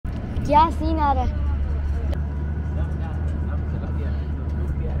क्या सीन आ रहा है?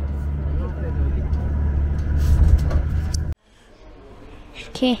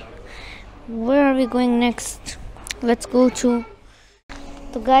 Okay, where are we going next? Let's go to.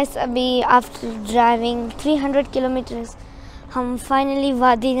 तो guys अभी after driving 300 kilometers हम finally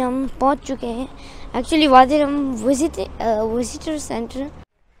वादी रम पहुंच चुके हैं. Actually वादी रम visitor center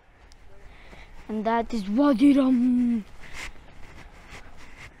and that is वादी रम.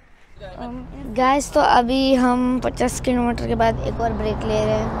 Guys तो अभी हम 50 किलोमीटर के बाद एक और ब्रेक ले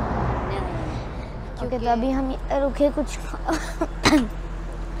रहे हैं क्योंकि तो अभी हम रुके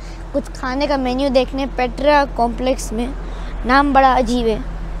कुछ खाने का मेन्यू देखने पेट्रा कॉम्प्लेक्स में. नाम बड़ा अजीब है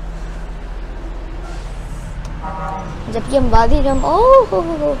जबकि हम वादी रम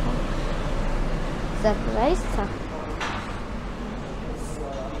सरप्राइज था.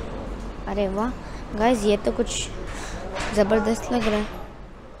 अरे वाह गाइस ये तो कुछ ज़बरदस्त लग रहा है.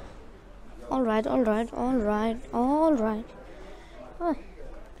 All right. Oh,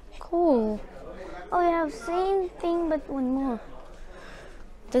 cool. Oh, I have same thing but one more.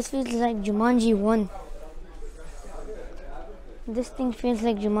 This feels like Jumanji 1. This thing feels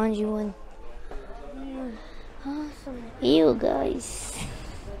like Jumanji 1. Awesome. You guys.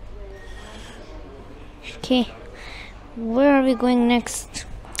 Okay, where are we going next?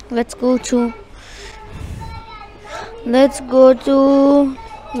 Let's go to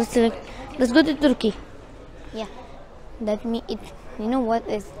Turkey. Yeah, that means it. You know what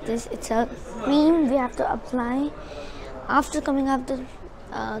is this? It's a cream we have to apply after coming out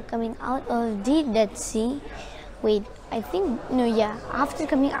of the Dead Sea. Wait, I think no. Yeah, after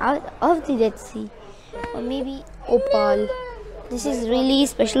coming out of the Dead Sea, or maybe opal. This is really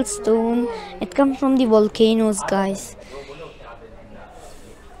special stone. It comes from the volcanoes, guys.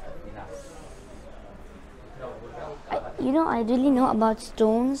 I really know about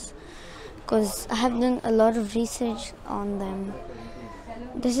stones because I have done a lot of research on them.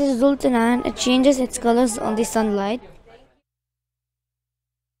 This is Zultanan. It changes its colors on the sunlight.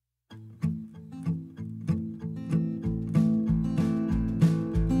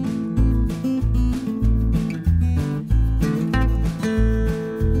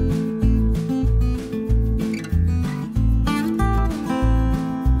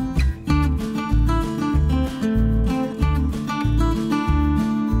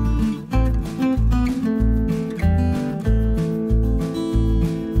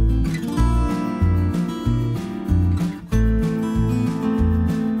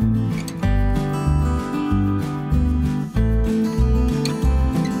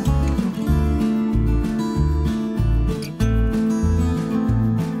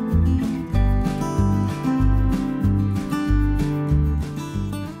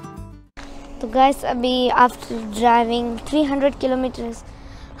 तो guys अभी after driving 300 kilometres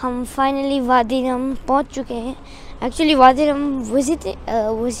हम finally वादी रम पहुंच चुके हैं. Actually वादी रम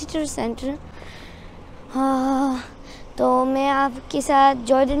visitor centre. तो मैं आपके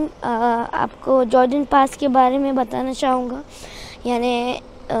साथ आपको जॉर्डन पास के बारे में बताना चाहूँगा. यानी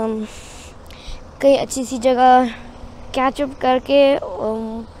कई अच्छी सी जगह कैचअप करके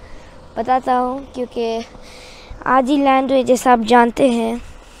बताता हूँ क्योंकि आज ही लैंड हुए जैसा आप जानते हैं.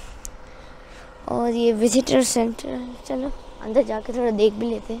 और ये विजिटर सेंटर. चलो अंदर जाके थोड़ा देख भी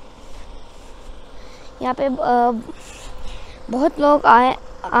लेते हैं. यहाँ पे बहुत लोग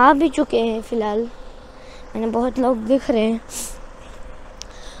आ भी चुके हैं फ़िलहाल. मैंने बहुत लोग दिख रहे हैं.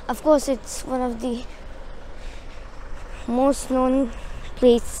 Of course it's one of the most known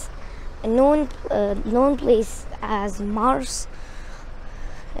place as Mars.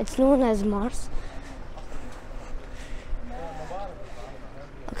 It's known as Mars.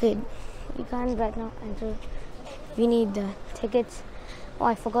 Okay, we can't right now enter. We need the tickets. Oh,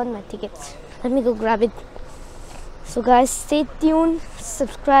 I forgot my tickets. Let me go grab it. So guys, stay tuned,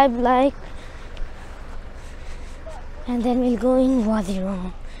 subscribe, like, and then we'll go in Wadi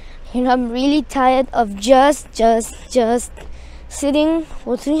Rum. I'm really tired of just sitting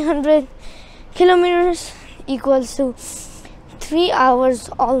for 300 kilometers equals to 3 hours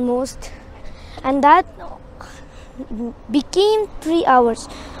almost, and that became 3 hours,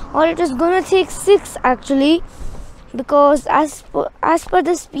 or it was gonna take 6 actually, because as per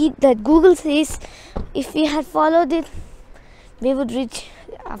the speed that Google says, if we had followed it, we would reach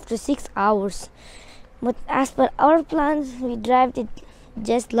after 6 hours. But as per our plans, we drive it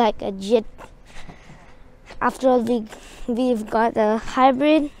just like a jet. After all, we've got a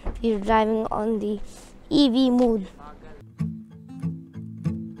hybrid. We're driving on the EV mode.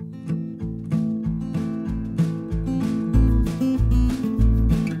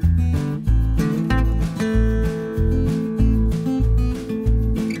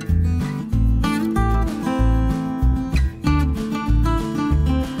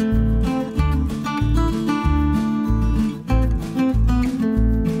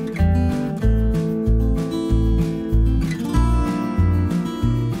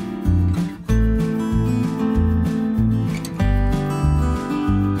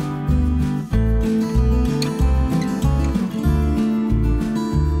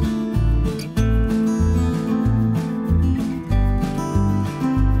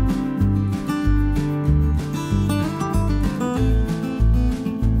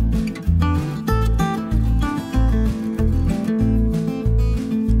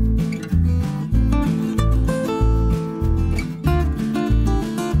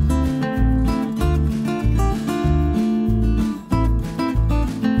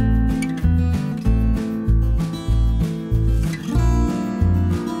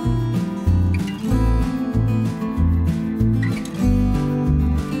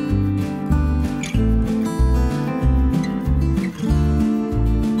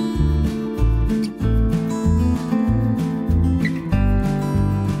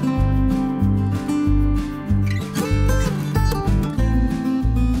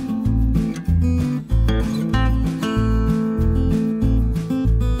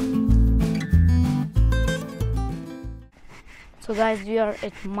 So guys, we are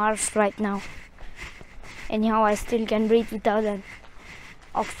at Mars right now. Anyhow, I still can breathe without an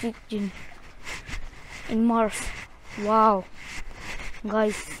oxygen in Mars. Wow,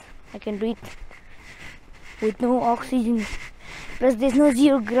 guys, I can breathe with no oxygen. Plus there's no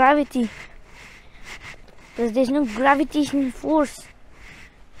zero gravity. Plus there's no gravitational force.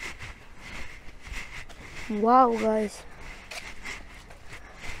 Wow, guys.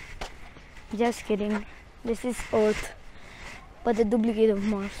 Just kidding. This is Earth, but the duplicate of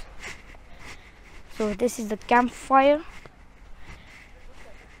Mars. So this is the campfire.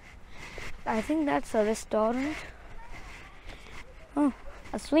 I think that's a restaurant. Oh,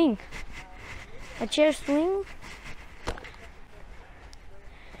 a swing. A chair swing.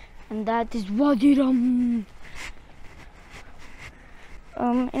 And that is Wadi Rum.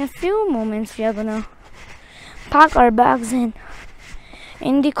 In a few moments we are gonna pack our bags in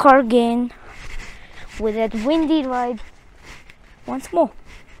the car again with that windy ride once more.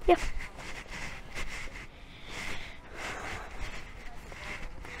 Yeah.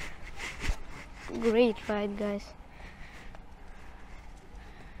 Great ride, guys.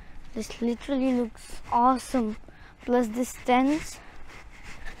 This literally looks awesome. Plus this tents.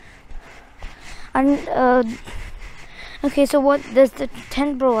 And okay, so what does the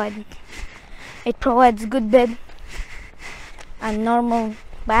tent provide? It provides good bed and normal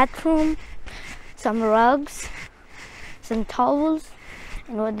bathroom, some rugs, some towels,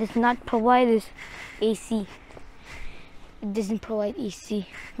 and what does not provide is AC. It doesn't provide AC,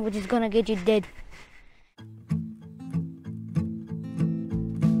 which is gonna get you dead.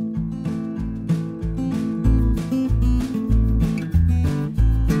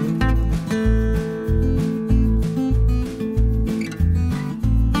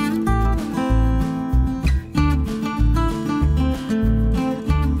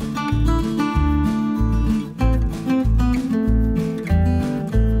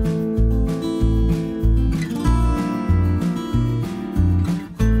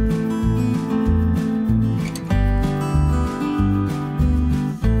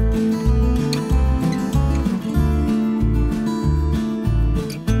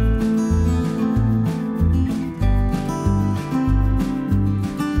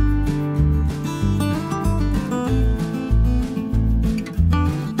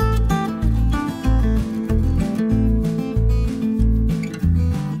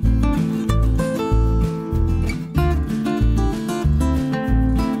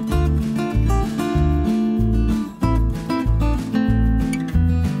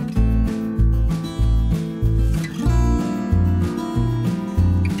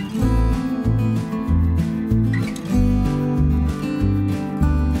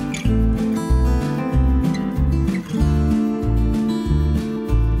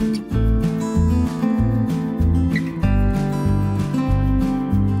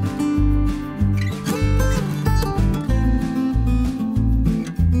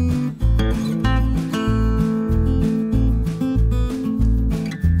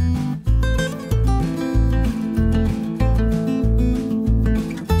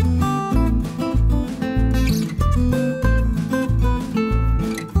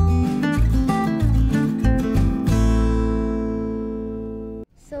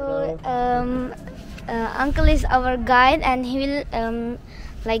 Uncle is our guide and he will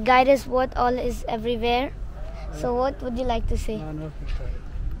like guide us what all is everywhere. So what would you like to say?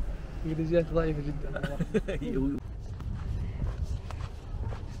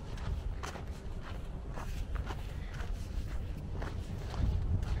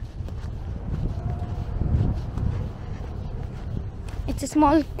 It's a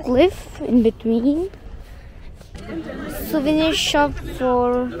small cliff in between. Souvenir shop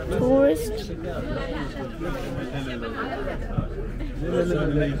for tourists.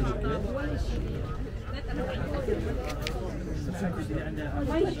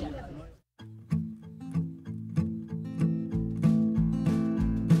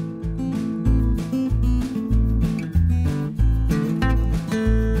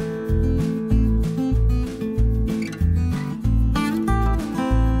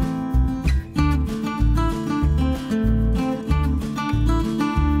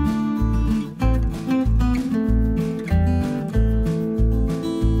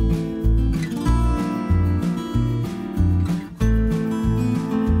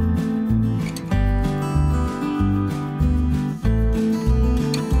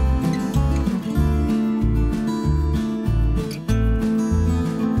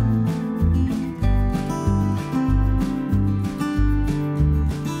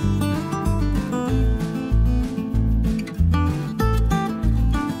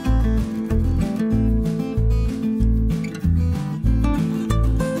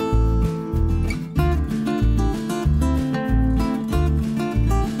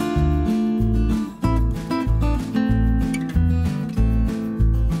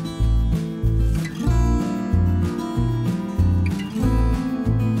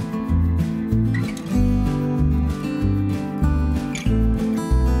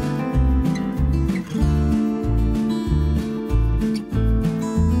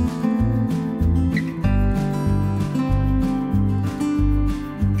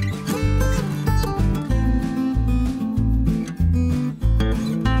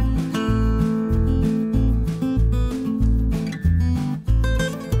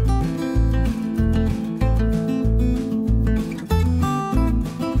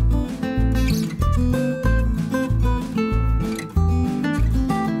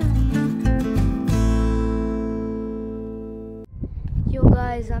 Yo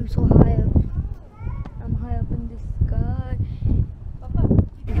guys, I'm so high up. I'm high up in the sky.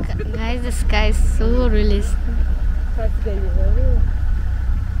 Guys, the sky is so realistic.